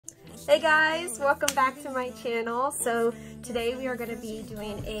Hey guys, welcome back to my channel. So today we are going to be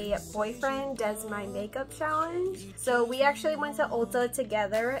doing a boyfriend does my makeup challenge. So we actually went to Ulta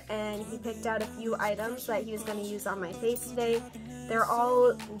together and he picked out a few items that he was going to use on my face today. They're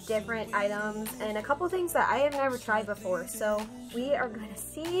all different items and a couple things that I have never tried before. So we are going to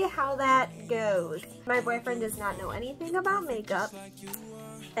see how that goes. My boyfriend does not know anything about makeup.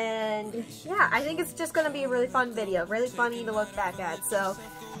 And yeah, I think it's just going to be a really fun video, really funny to look back at. So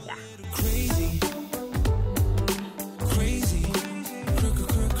yeah. Crazy, crazy,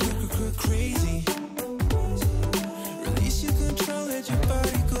 crazy. Release your control, let your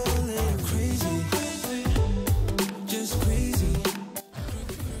body go a little crazy. Just crazy.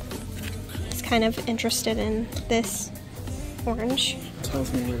 I was kind of interested in this orange.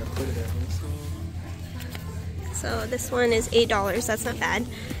 Tells me where to put it at least. So this one is $8. That's not bad.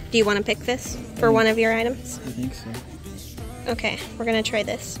 Do you want to pick this for one of your items? I think so. Okay, we're gonna try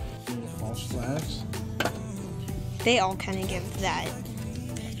this. False flags. They all kind of give that.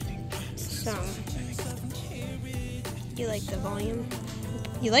 So, you like the volume?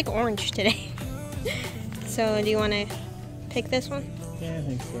 You like orange today. So, do you want to pick this one? Yeah, I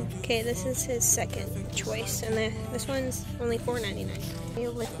think so. Okay, this is his second choice, and this one's only $4.99. A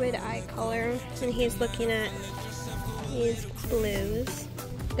liquid eye color, and he's looking at these blues.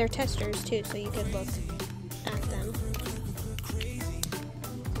 They're testers too, so you could look at them.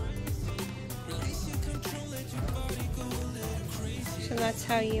 So that's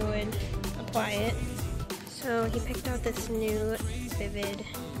how you would apply it. So he picked out this new Vivid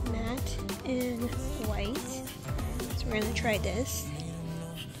Matte in white. So we're gonna try this.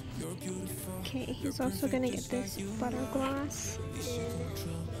 Okay, he's also gonna get this butter gloss in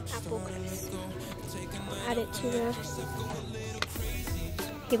apple crisp. Add it to the.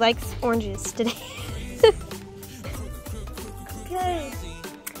 He likes oranges today. Okay,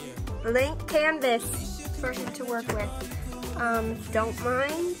 blank canvas for him to work with. Don't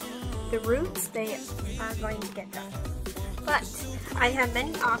mind the roots, they are going to get done. But I have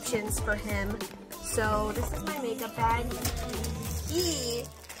many options for him. So this is my makeup bag. He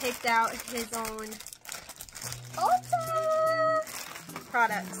picked out his own Ulta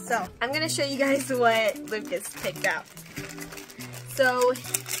products. So I'm going to show you guys what Lucas picked out. So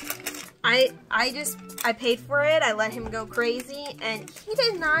I paid for it, I let him go crazy, and he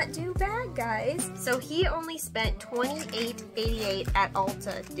did not do bad, guys. So he only spent $28.88 at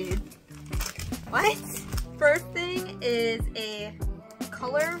Ulta, dude. What? First thing is a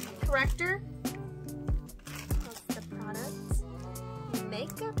color corrector. What's the product?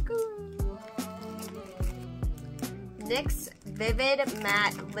 Makeup Guru. NYX Vivid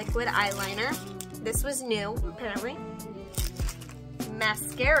Matte Liquid Eyeliner. This was new, apparently.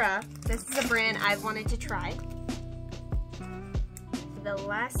 Mascara. This is a brand I've wanted to try. The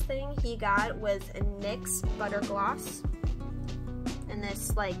last thing he got was a NYX Butter Gloss. And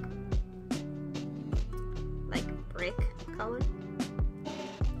this like brick color.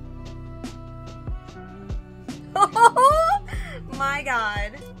 Oh my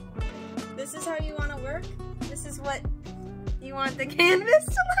god. This is how you want to work? This is what you want the canvas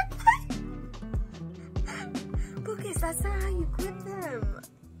to look like? Lucas, that's not how you clip them.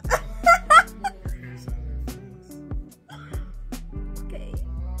 Okay.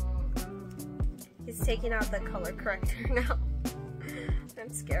 He's taking out the color corrector now.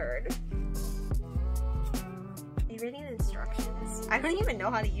 I'm scared. Are you reading instructions? I don't even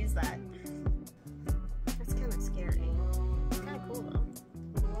know how to use that. That's kind of scary. It's kind of cool though.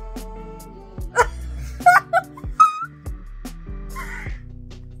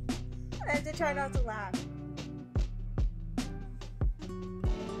 I have to try not to laugh.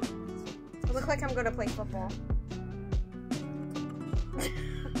 I look like I'm going to play football.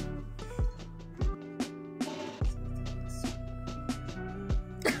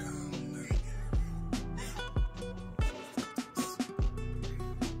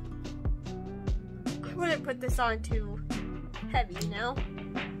 I wouldn't put this on too heavy, you know?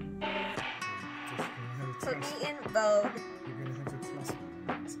 Put me in Vogue. You're gonna have to trust me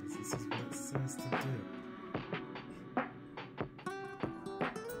because this is what it says to do.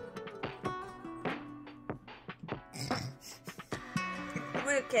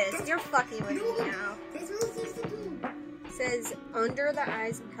 Lucas, you're fucking with me now. That's what it's supposed to do. It says under the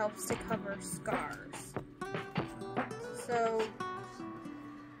eyes and helps to cover scars. So,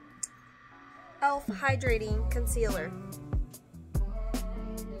 Elf Hydrating Concealer.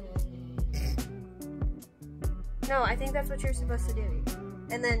 No, I think that's what you're supposed to do.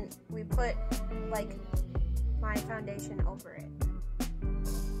 And then we put, like, my foundation over it.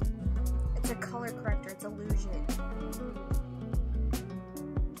 It's a color corrector, it's illusion.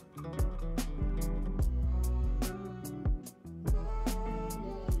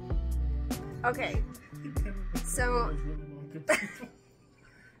 Okay, so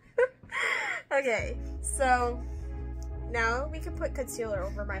okay, so now we can put concealer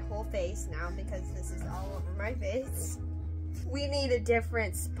over my whole face now because this is all over my face. We need a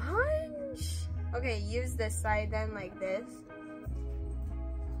different sponge. Okay, use this side then, like this.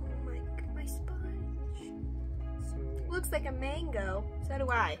 Oh my sponge. So, Looks like a mango. So do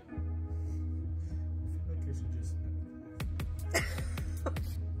I. I feel like I should just.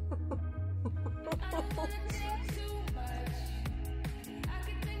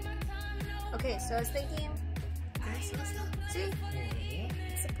 Okay, so I was thinking, see,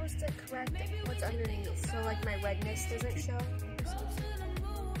 it's supposed to correct what's underneath, so like my redness doesn't show.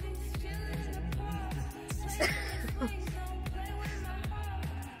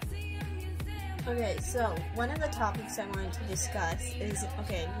 Okay, so one of the topics I wanted to discuss is,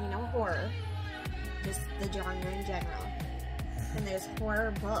 okay, you know horror, just the genre in general, and there's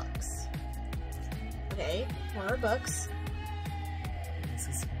horror books. Okay, horror books. This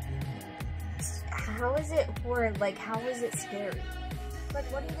is How is it horror? Like, how is it scary?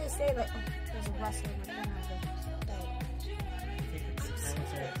 Like, what do they say? Like, oh, there's a rustling.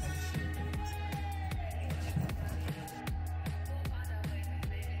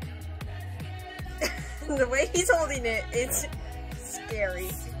 Like, the way he's holding it, it's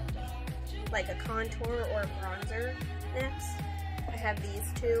scary. Like a contour or a bronzer. Next, I have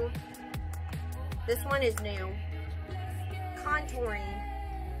these two. This one is new. Contouring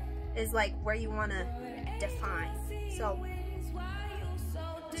is like where you want to define. So,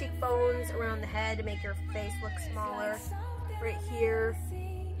 cheekbones around the head to make your face look smaller. Right here,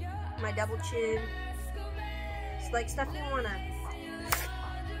 my double chin. It's like stuff you want to.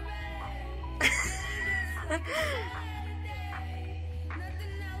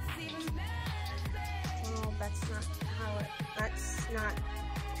 Well, that's not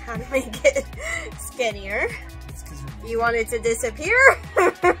how to make it skinnier. You want it to disappear?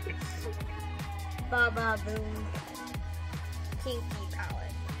 Baba Boom Pinky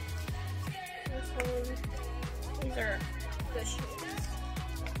palette. This one, these are the shades.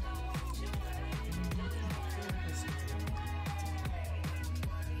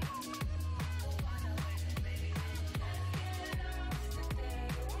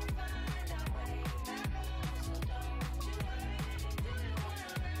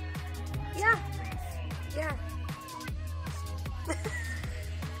 Yeah. Yeah.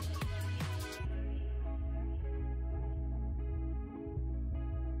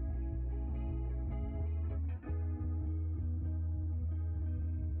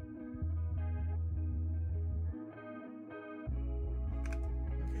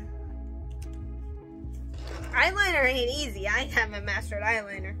 Eyeliner ain't easy. I haven't mastered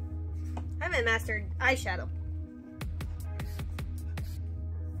eyeliner. I haven't mastered eyeshadow.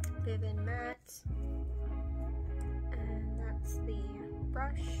 Vivid Matte. And that's the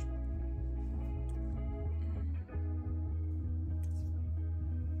brush.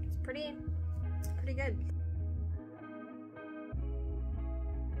 It's pretty good.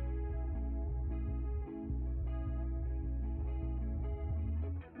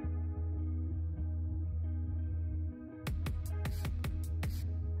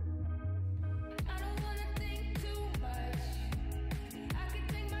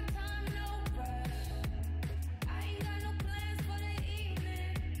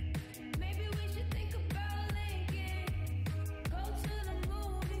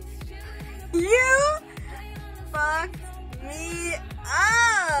 You fucked me up!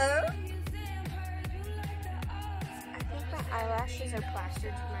 I think my eyelashes are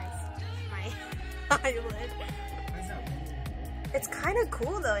plastered to my eyelid. It's kind of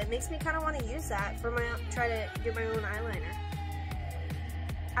cool though. It makes me kind of want to use that for my try to do my own eyeliner.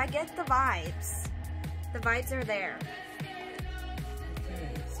 I get the vibes. The vibes are there.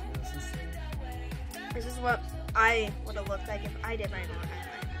 This is what I would have looked like if I did my own eyeliner.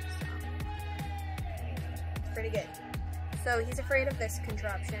 Pretty good. So he's afraid of this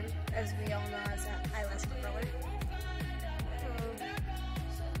contraption, as we all know as an eyelash curler.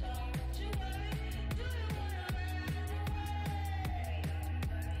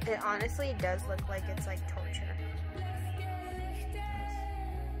 It honestly does look like it's like torture.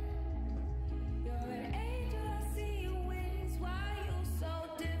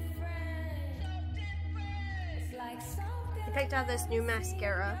 I picked out this new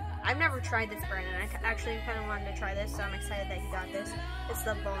mascara. I've never tried this brand, and I actually kind of wanted to try this, so I'm excited that he got this. It's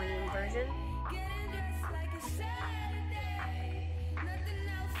the volume version.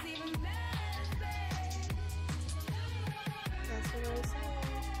 That's what I was saying.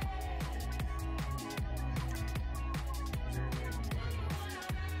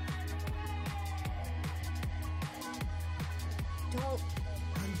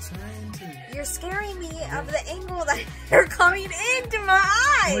 trying to. You're scaring me of the angle that you're coming into my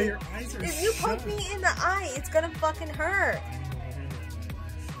eye. Well, your eyes are If you shut. poke me in the eye, it's gonna fucking hurt.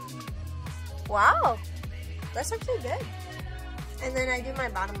 Wow, that's actually good. And then I do my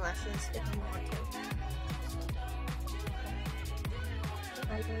bottom lashes if you want to.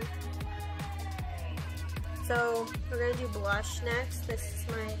 So we're gonna do blush next. This is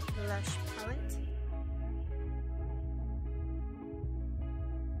my blush palette.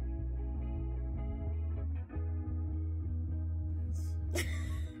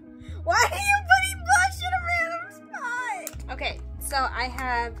 Why are you putting blush in a random spot? Okay, so I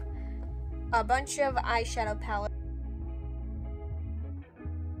have a bunch of eyeshadow palettes.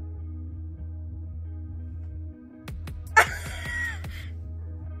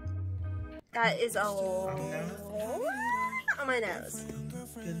 That is a lot on my nose.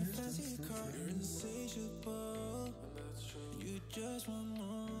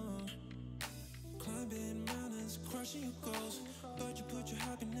 Climbing mountains, crushing your goals. But you put your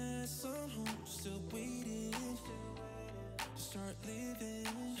happiness on hold. Still waiting to start living.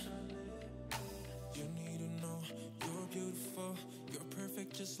 You need to know you're beautiful. You're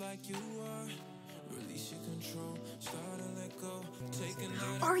perfect just like you are. Release your control. Start to let go. Take a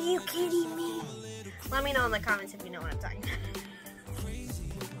night. Are you kidding me? Let me know in the comments if you know what I'm talking about.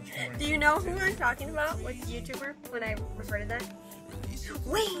 Do you know who I'm talking about? What YouTuber when I refer to that?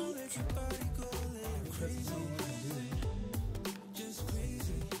 Wait!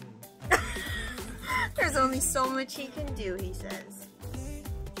 There's only so much he can do, he says.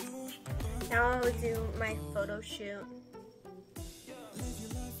 Now I'll do my photo shoot.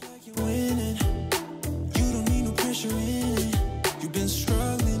 Winning. You don't need no pressure in it. You've been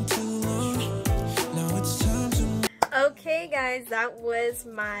struggling too long. Now it's time to. Okay guys, that was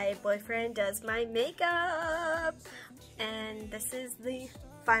my boyfriend does my makeup. And this is the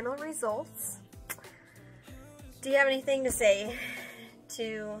final results. Do you have anything to say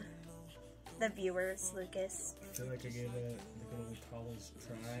to the viewers, Lucas? I feel like I gave it a little college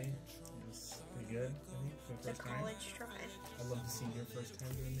try. It was pretty good, I think, for the The first time. college try. I'd love to see your first time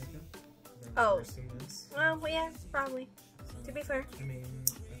doing makeup. Very Oh. first in this. Well, yeah, probably. To be fair, I mean,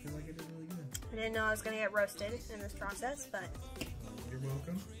 I feel like I did really good. I didn't know I was gonna get roasted in this process, but You're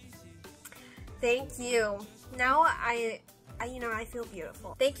welcome. thank you. Now I feel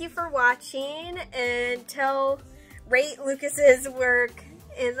beautiful. Thank you for watching, and rate Lucas's work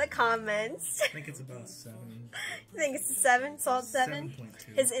in the comments. I think it's about 7. I think it's a 7, solid 7.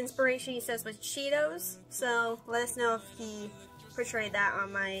 7.2. His inspiration, he says, was Cheetos. So let us know if he portrayed that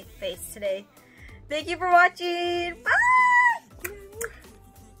on my face today. Thank you for watching. Bye!